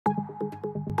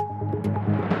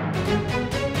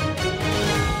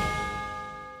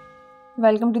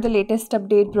Welcome to the latest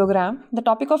update program. The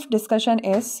topic of discussion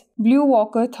is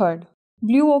BlueWalker 3rd.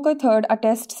 BlueWalker 3rd, a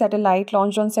test satellite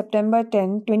launched on September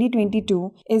 10,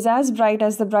 2022, is as bright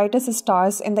as the brightest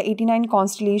stars in the 89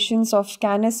 constellations of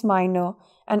Canis Minor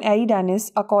and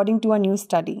Eridanus, according to a new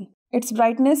study. Its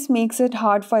brightness makes it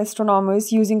hard for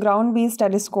astronomers using ground-based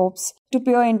telescopes to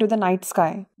peer into the night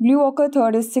sky. BlueWalker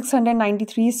 3rd is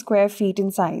 693 square feet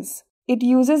in size. It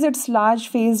uses its large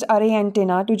phased array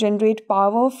antenna to generate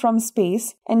power from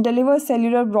space and deliver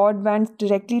cellular broadband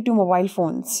directly to mobile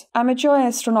phones. Amateur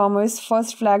astronomers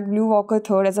first flagged BlueWalker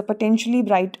 3rd as a potentially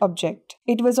bright object.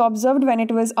 It was observed when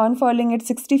it was unfurling its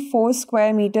 64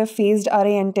 square meter phased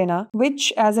array antenna,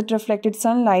 which, as it reflected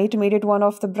sunlight, made it one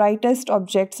of the brightest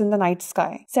objects in the night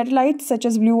sky. Satellites such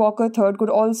as BlueWalker 3rd could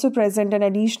also present an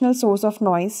additional source of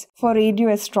noise for radio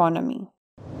astronomy.